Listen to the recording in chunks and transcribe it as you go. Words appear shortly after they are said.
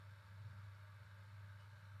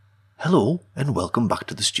Hello and welcome back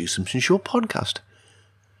to the Stu Simpson Show podcast.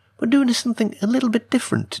 We're doing something a little bit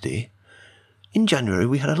different today. In January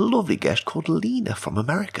we had a lovely guest called Leena from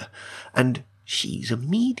America, and she's a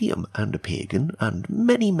medium and a pagan and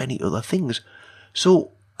many other things.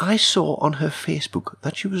 So I saw on her Facebook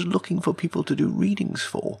that she was looking for people to do readings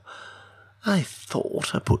for. I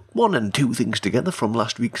thought I put one and two things together from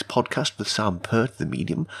last week's podcast with Sam Pert, the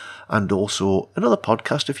medium, and also another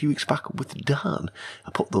podcast a few weeks back with Dan. I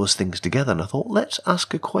put those things together and I thought, let's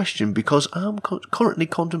ask a question because I'm currently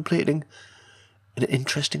contemplating an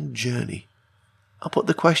interesting journey. I put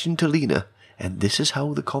the question to Leena, and this is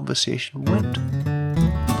how the conversation went.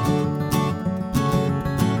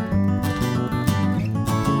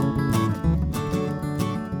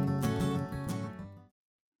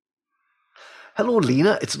 Hello,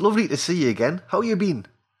 Leena. It's lovely to see you again. How you been?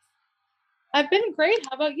 I've been great.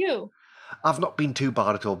 How about you? I've not been too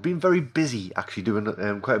bad at all. Been very busy, actually, doing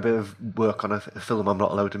quite a bit of work on a film I'm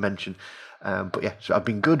not allowed to mention. But yeah, so I've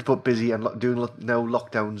been good but busy and doing now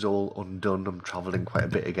lockdown's all undone. I'm travelling quite a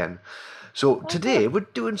bit again. So today we're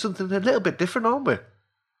doing something a little bit different, aren't we?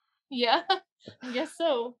 Yeah, I guess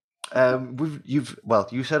so.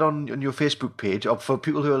 You said on your Facebook page, for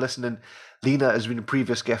people who are listening, Leena has been a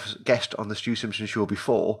previous guest on the Stu Simpson Show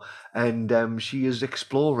before, and she is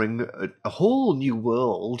exploring a whole new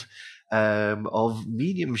world of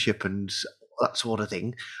mediumship and that sort of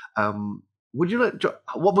thing. Would you like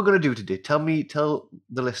what we're going to do today? Tell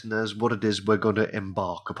the listeners what it is we're going to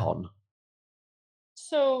embark upon.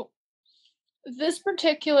 So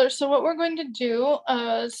what we're going to do,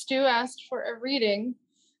 Stu asked for a reading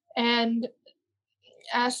and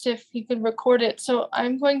asked if he could record it. So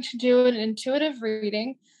I'm going to do an intuitive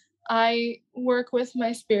reading. I work with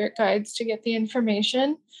my spirit guides to get the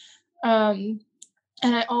information. And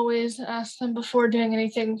I always ask them before doing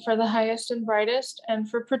anything for the highest and brightest and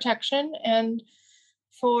for protection, and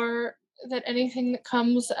for that anything that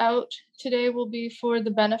comes out today will be for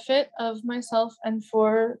the benefit of myself and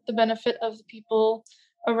for the benefit of the people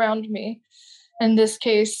around me. In this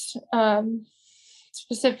case,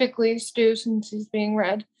 specifically Stu, since he's being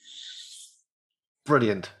read.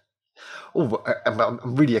 Brilliant. Oh,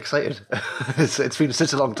 I'm really excited. It's been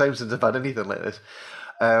such a long time since I've had anything like this.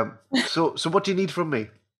 So what do you need from me?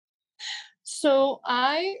 So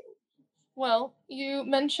you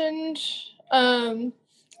mentioned, I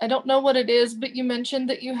don't know what it is, but you mentioned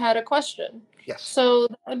that you had a question. Yes. So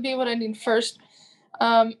that would be what I need first.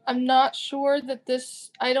 I'm not sure that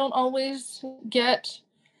I don't always get,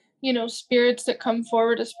 spirits that come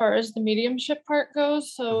forward as far as the mediumship part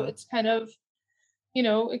goes. So It's kind of,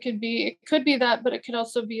 it could be that, but it could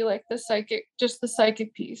also be like the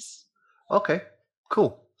psychic piece. Okay,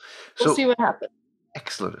 cool. We'll see what happens.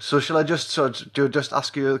 Excellent. So shall I just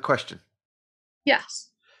ask you the question?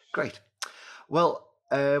 Yes. Great. Well,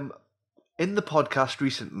 in the podcast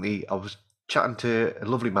recently, I was chatting to a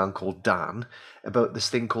lovely man called Dan about this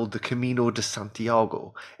thing called the Camino De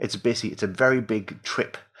Santiago. It's a very big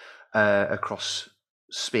trip across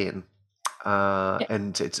Spain,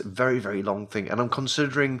 and it's a very, very long thing. And I'm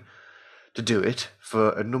considering to do it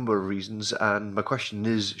for a number of reasons. And my question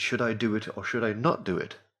is, should I do it or should I not do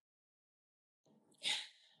it?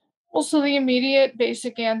 Well, so the immediate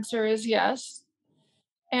basic answer is yes.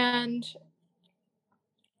 And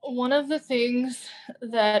one of the things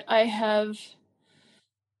that I'm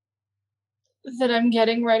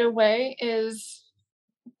getting right away is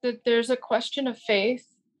that there's a question of faith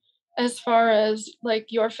as far as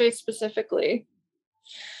like your faith specifically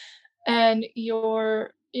and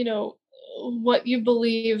your, what you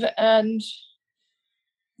believe. And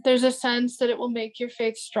there's a sense that it will make your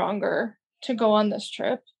faith stronger to go on this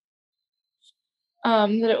trip.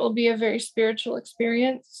 That it will be a very spiritual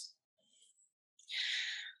experience.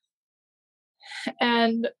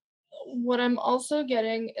 And what I'm also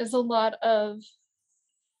getting is a lot of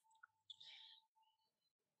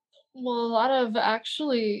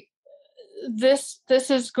actually, this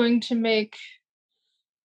is going to make,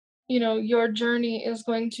 your journey is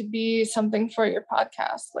going to be something for your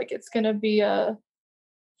podcast. Like it's going to be a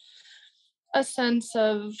sense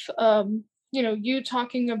of, you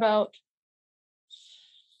talking about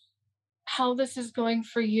how this is going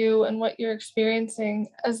for you and what you're experiencing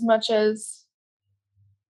as much as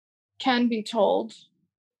can be told.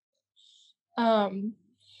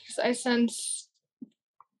 'Cause I sense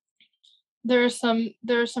there are some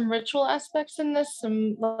ritual aspects in this,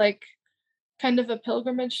 some like kind of a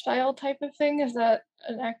pilgrimage style type of thing. Is that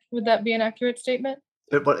would that be an accurate statement?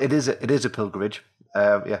 But it is a pilgrimage.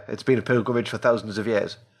 Yeah, it's been a pilgrimage for thousands of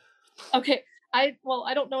years. Okay, I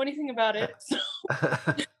don't know anything about it, so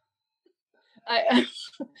I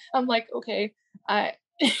I'm like, okay, I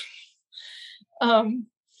I'm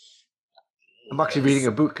actually reading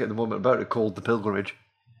a book at the moment about it called The Pilgrimage.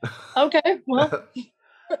 Okay, well,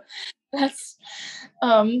 that's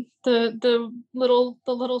the little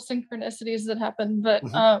synchronicities that happen, but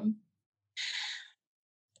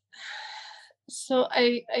so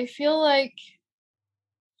I feel like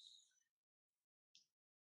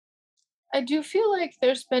I do feel like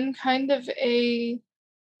there's been kind of a,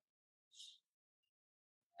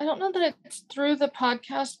 I don't know that it's through the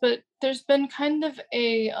podcast, but there's been kind of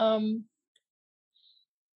a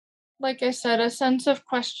like I said, a sense of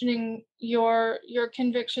questioning your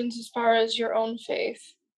convictions as far as your own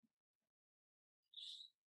faith.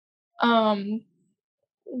 Um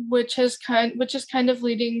which is kind of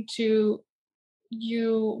leading to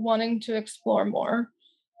you wanting to explore more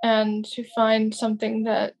and to find something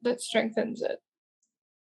that strengthens it.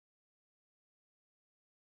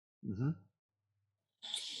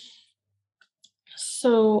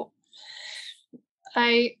 So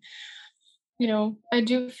I I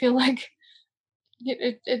do feel like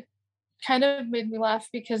it kind of made me laugh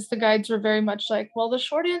because the guides were very much like, well, the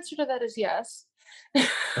short answer to that is yes.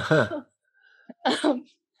 um,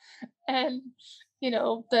 and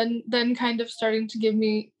then kind of starting to give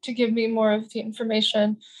me more of the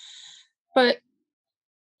information, but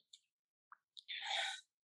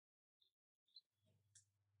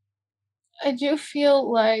I do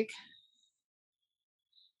feel like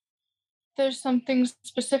there's something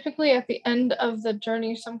specifically at the end of the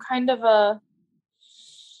journey, some kind of a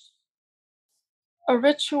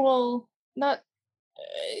ritual, not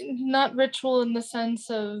ritual in the sense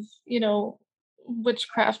of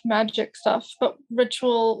witchcraft magic stuff, but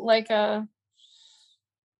ritual like a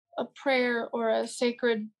prayer or a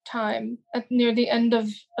sacred time at near the end of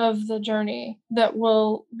the journey that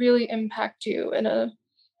will really impact you in a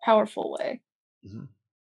powerful way.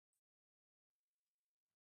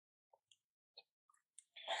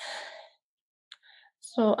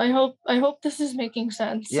 So I hope this is making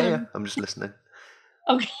sense. Yeah, I'm just listening.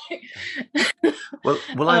 Okay. Well,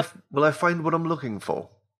 will I find what I'm looking for?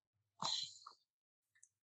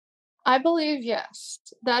 I believe yes.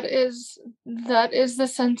 That is the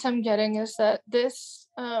sense I'm getting, is that this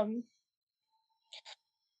I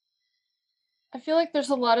feel like there's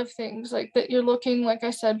a lot of things like that you're looking, like I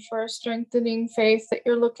said, for a strengthening faith, that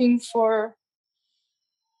you're looking for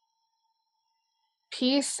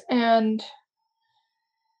peace, and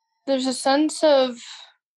there's a sense of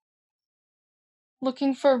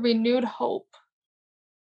looking for renewed hope.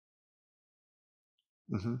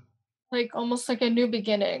 Like almost like a new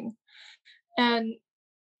beginning. And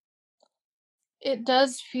it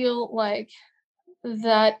does feel like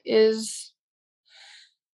that is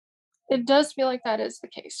the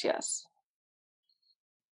case, yes.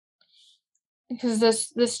 Because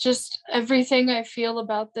this just, everything I feel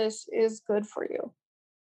about this is good for you.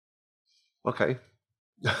 Okay.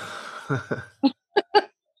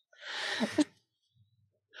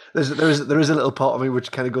 There is a little part of me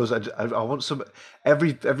which kind of goes, I want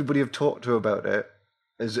everybody I've talked to about it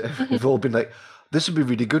have all been like, this would be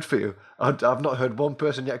really good for you. I've not heard one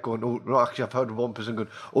person yet going, oh no, actually I've heard one person going,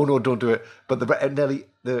 oh no, don't do it. But the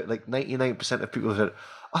 99% of people have said,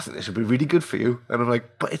 I think this would be really good for you. And I'm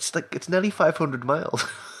like, but it's nearly 500 miles.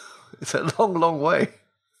 It's a long way.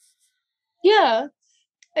 Yeah,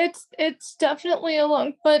 it's definitely a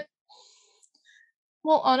long, but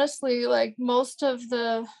well, honestly, like most of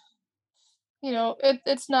the,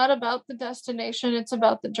 it's not about the destination, it's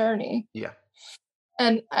about the journey. Yeah.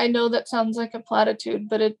 And I know that sounds like a platitude,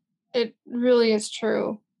 but it really is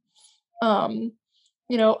true. I've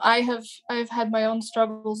had my own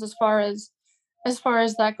struggles as far as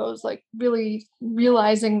that goes, like really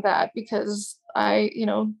realizing that, because I,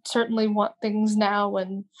 certainly want things now,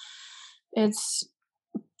 and it's,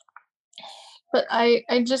 but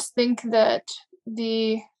I just think that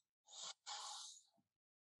the,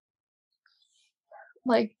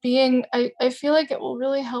 like being, I feel like it will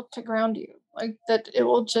really help to ground you, like that it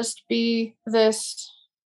will just be this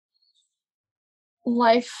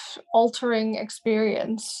life altering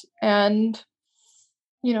experience, and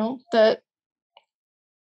that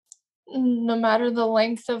no matter the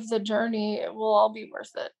length of the journey, it will all be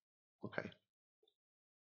worth it.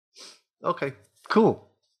 Okay, cool.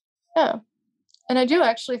 Yeah. And I do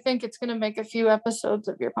actually think it's going to make a few episodes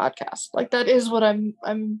of your podcast. Like that is what I'm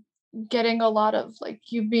getting a lot of,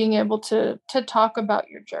 like you being able to talk about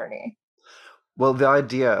your journey. Well, the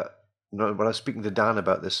idea, when I was speaking to Dan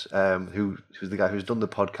about this, who's the guy who's done the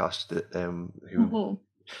podcast,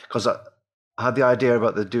 because I had the idea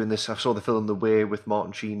about doing this. I saw the film The Way with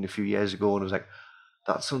Martin Sheen a few years ago, and I was like,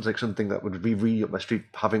 That sounds like something that would be really up my street,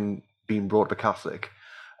 having been brought up Catholic.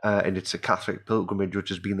 And it's a Catholic pilgrimage which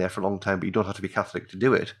has been there for a long time, but you don't have to be Catholic to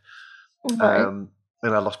do it. Right.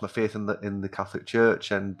 And I lost my faith in the Catholic Church,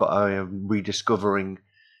 but I am rediscovering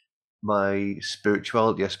my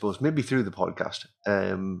spirituality, I suppose, maybe through the podcast,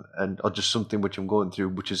 or just something which I'm going through,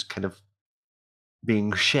 which is kind of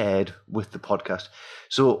being shared with the podcast.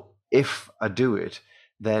 So if I do it,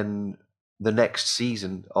 then the next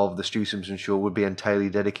season of the Stu Simpson Show would be entirely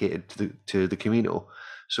dedicated to the Camino.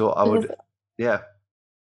 So I would, yeah.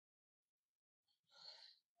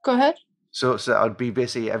 Go ahead. So I'd be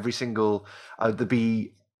basically I'd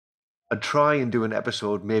try and do an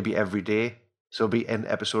episode maybe every day. So it'd be an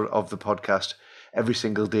episode of the podcast every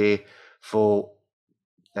single day for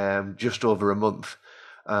just over a month.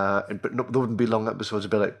 But no, there wouldn't be long episodes.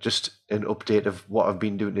 It'd be like just an update of what I've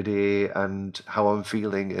been doing today and how I'm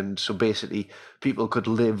feeling. And so basically people could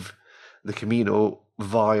live the Camino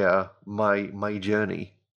via my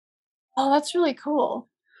journey. Oh, that's really cool.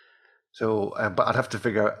 So, but I'd have to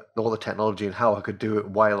figure out all the technology and how I could do it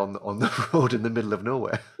while on the road in the middle of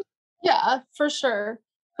nowhere. Yeah, for sure.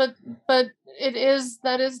 But that is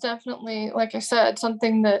definitely, like I said,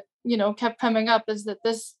 something that, kept coming up, is that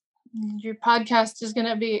your podcast is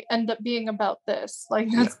going to end up being about this. Like,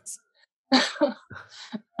 that's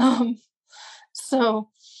so,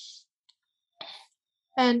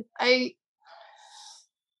 and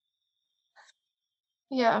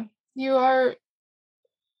you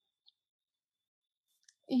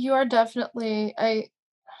are definitely,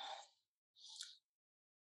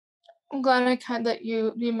 I'm glad that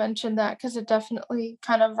you mentioned that, because it definitely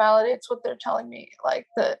kind of validates what they're telling me, like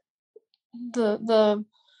the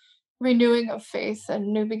renewing of faith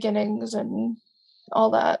and new beginnings and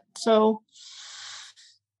all that. So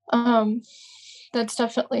that's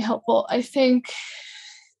definitely helpful. I think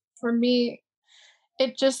for me,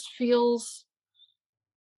 it just feels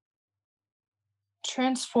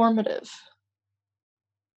transformative.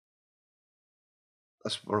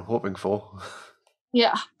 That's what I'm hoping for.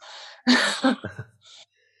 Yeah.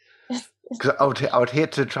 Because I would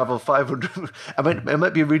hate to travel 500. It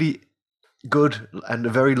might be a really good and a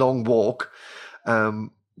very long walk,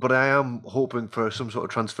 but I am hoping for some sort of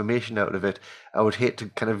transformation out of it. I would hate to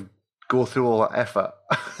kind of go through all that effort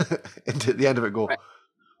and at the end of it go, Right.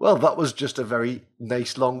 well, that was just a very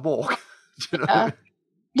nice long walk. Do you know what I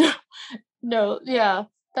mean? No, yeah,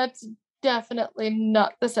 that's definitely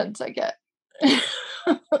not the sense I get.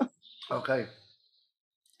 Okay.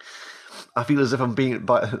 I feel as if I'm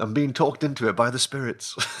being talked into it by the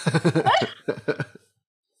spirits.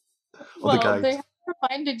 Well, the guides. they have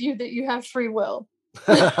reminded you that you have free will.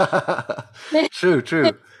 True.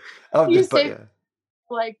 You say,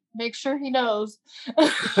 like, make sure he knows.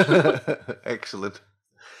 Excellent.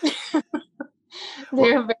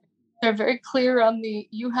 They're very clear on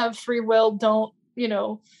you have free will. Don't,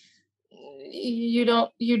 you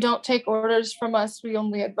don't take orders from us. We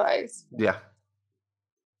only advise. Yeah.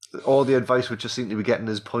 All the advice which I seem to be getting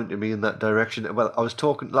is pointing me in that direction. Well, I was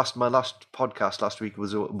talking my last podcast last week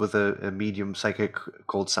was with a medium psychic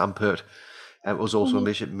called Sam Pert. It was also a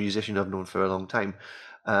musician I've known for a long time.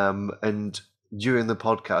 And during the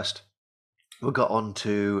podcast, we got on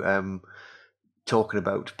to talking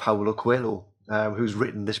about Paulo Coelho, who's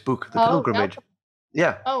written this book, The Pilgrimage.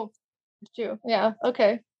 Yeah. Oh, you. Yeah.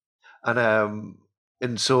 Okay. And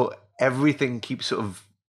so everything keeps sort of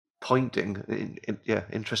pointing.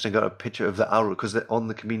 Interesting. Got a picture of the arrow, because on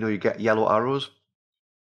the Camino you get yellow arrows.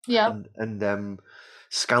 Yeah. And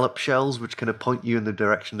scallop shells, which kind of point you in the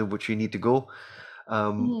direction in which you need to go.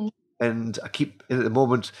 And I keep at the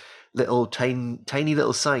moment little tiny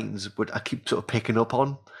little signs, but I keep sort of picking up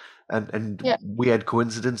on, and weird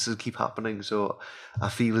coincidences keep happening. So I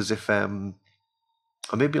feel as if, or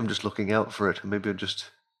maybe I'm just looking out for it. Maybe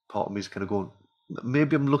part of me is kind of going,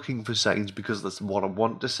 maybe I'm looking for signs because that's what I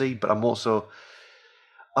want to see. But I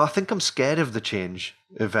think I'm scared of the change.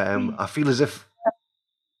 I feel as if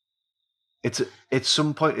it's at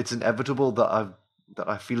some point it's inevitable that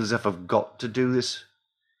I feel as if I've got to do this.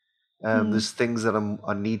 There's things that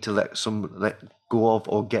I need to let go of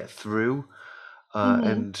or get through,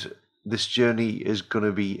 and this journey is going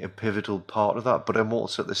to be a pivotal part of that. But I'm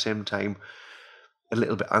also at the same time a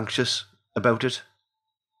little bit anxious about it.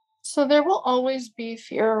 So there will always be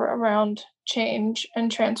fear around change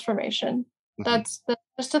and transformation. That's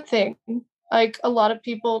just a thing. Like,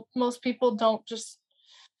 most people don't just,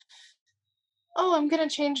 oh, I'm gonna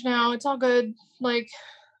change now, it's all good. Like,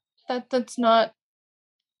 that's not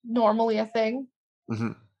normally a thing.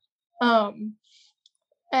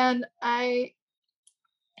 And I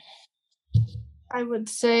would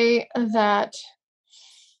say that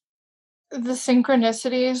the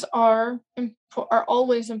synchronicities are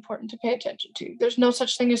always important to pay attention to. There's no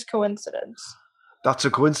such thing as coincidence. That's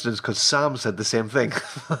a coincidence because Sam said the same thing.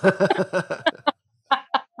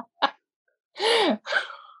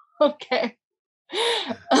 Okay.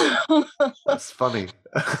 That's funny.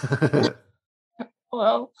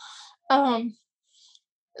 Well,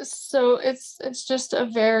 so it's just a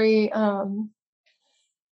very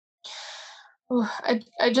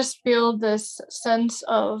I just feel this sense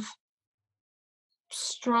of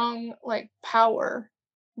strong like power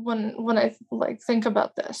when I like think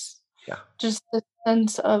about this. Yeah. Just the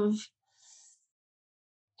sense of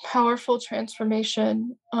powerful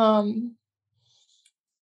transformation,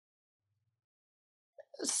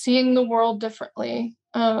 seeing the world differently,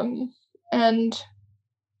 and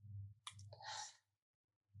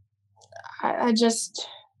I just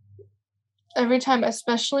every time,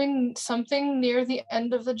 especially something near the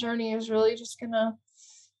end of the journey, is really just gonna,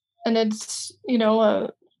 and it's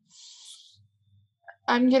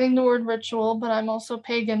I'm getting the word ritual, but I'm also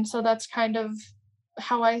pagan, so that's kind of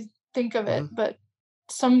how I think of it. Mm-hmm. But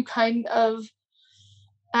some kind of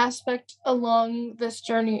aspect along this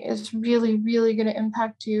journey is really, really going to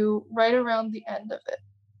impact you right around the end of it.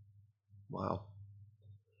 Wow.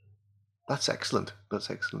 That's excellent. That's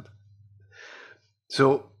excellent.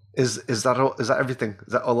 So is that all? Is that everything?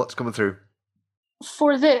 Is that all that's coming through?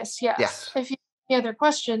 For this, yes. Yes. If you have any other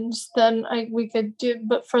questions, then we could do.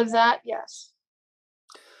 But for that, yes.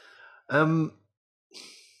 That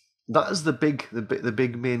is the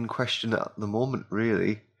big main question at the moment,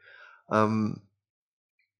 really.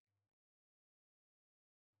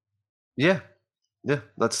 Yeah.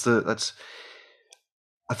 That's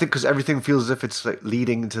I think because everything feels as if it's like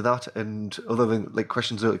leading to that, and other than like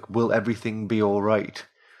questions like, will everything be all right?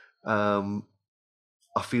 I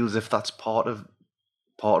feel as if that's part of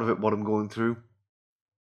it, what I'm going through.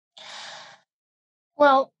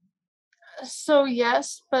 Well, so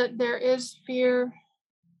yes, but there is fear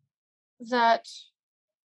that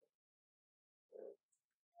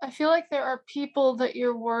I feel like there are people that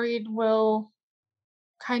you're worried will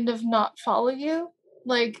kind of not follow you.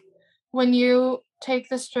 Like when you take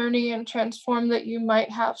this journey and transform, that you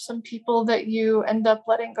might have some people that you end up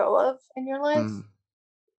letting go of in your life.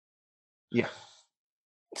 Yeah.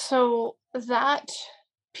 So that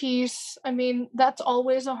piece, I mean, that's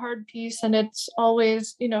always a hard piece, and it's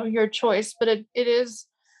always, your choice, but it is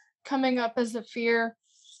coming up as a fear.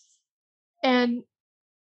 And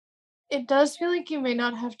it does feel like you may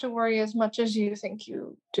not have to worry as much as you think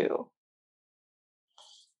you do.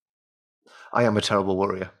 I am a terrible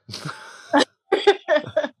worrier.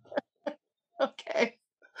 Okay.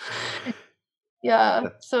 Yeah.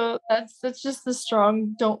 So that's just the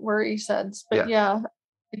strong don't worry sense. But yeah,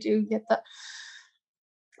 I do get that.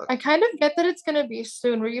 I kind of get that it's going to be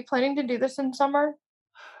soon. Were you planning to do this in summer?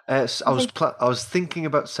 I was thinking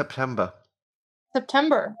about September.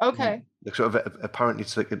 September. Okay. Like sort of apparently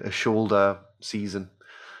it's like a shoulder season.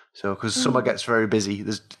 So because summer gets very busy,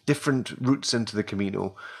 there's different routes into the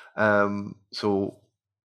Camino. So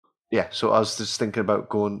I was just thinking about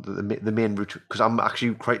going the main route because I'm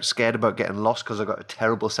actually quite scared about getting lost because I've got a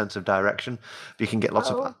terrible sense of direction. But you can get lots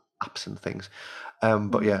of apps and things.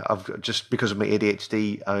 But yeah, I've just because of my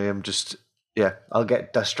ADHD, I am just I'll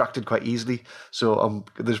get distracted quite easily. So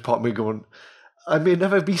there's part of me going, I may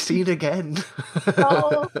never be seen again.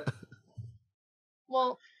 Oh.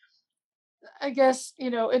 Well, I guess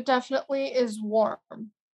it definitely is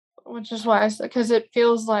warm, which is why I said, because it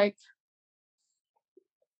feels like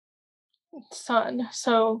sun.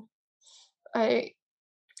 So I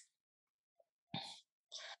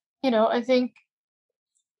think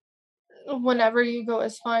whenever you go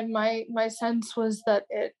is fine. My sense was that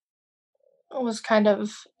it was kind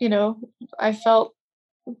of, I felt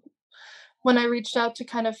when I reached out to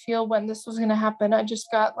kind of feel when this was going to happen, I just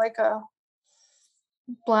got like a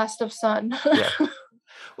blast of sun. Yeah.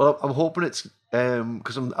 Well, I'm hoping it's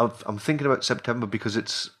because I'm thinking about September because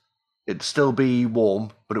it'd still be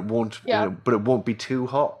warm, but it won't but it won't be too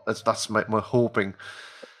hot. That's my hoping.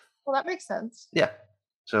 Well, that makes sense. Yeah.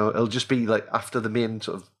 So it'll just be like after the main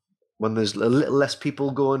sort of when there's a little less people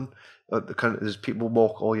going, there's people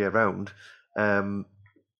walk all year round.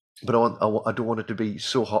 But I don't want it to be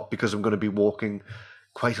so hot because I'm going to be walking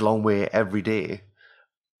quite a long way every day.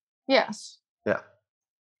 Yes. Yeah.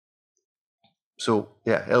 So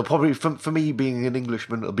yeah, it'll probably for me being an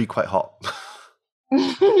Englishman, it'll be quite hot.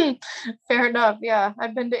 Fair enough. Yeah,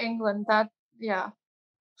 I've been to England. It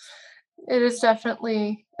is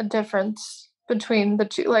definitely a difference between the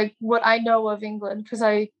two. Like what I know of England, because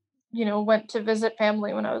I, went to visit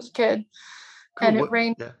family when I was a kid, Cool. and it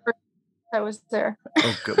rained. I was there.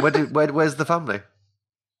 Oh, good. Where's the family?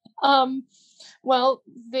 Well,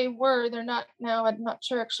 they're not now. I'm not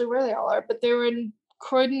sure actually where they all are, but they were in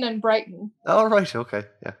Croydon and Brighton. Oh, right. Okay.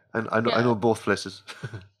 Yeah. And I know both places.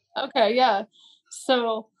 Okay. Yeah.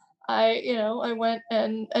 So I went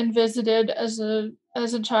and visited as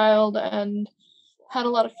a child and had a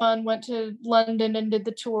lot of fun. Went to London and did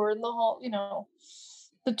the tour and the whole,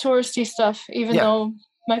 the touristy stuff. Even though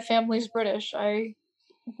my family's British, I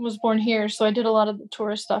was born here, so I did a lot of the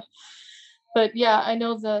tourist stuff. But yeah, I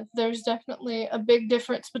know there's definitely a big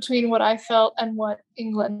difference between what I felt and what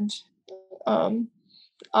England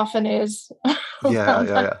often is.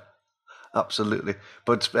 Yeah. Absolutely.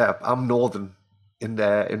 But I'm northern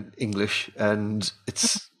in English, and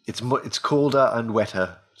it's colder and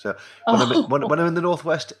wetter. So when I'm in the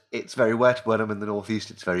northwest, it's very wet. When I'm in the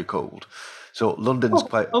northeast, it's very cold. So London's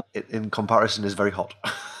in comparison, is very hot.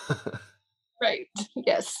 Right.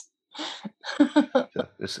 Yes. So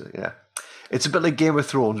it's a bit like Game of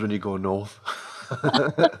Thrones when you go north.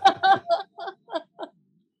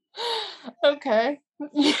 Okay.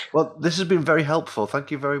 Well, this has been very helpful.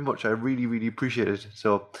 Thank you very much. I really, really appreciate it.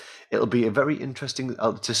 So it'll be a very interesting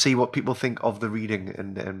to see what people think of the reading,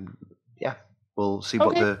 and we'll see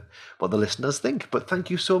what the listeners think. But thank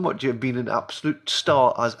you so much. You've been an absolute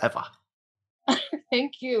star as ever.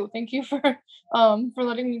 Thank you for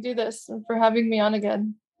letting me do this and for having me on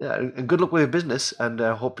again. Yeah, and good luck with your business. And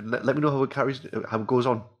hope let me know how it goes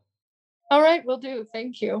on. All right, will do.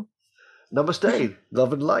 Thank you. Namaste.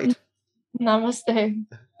 Love and light. Namaste.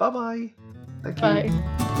 Bye-bye. Thank you.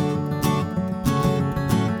 Bye.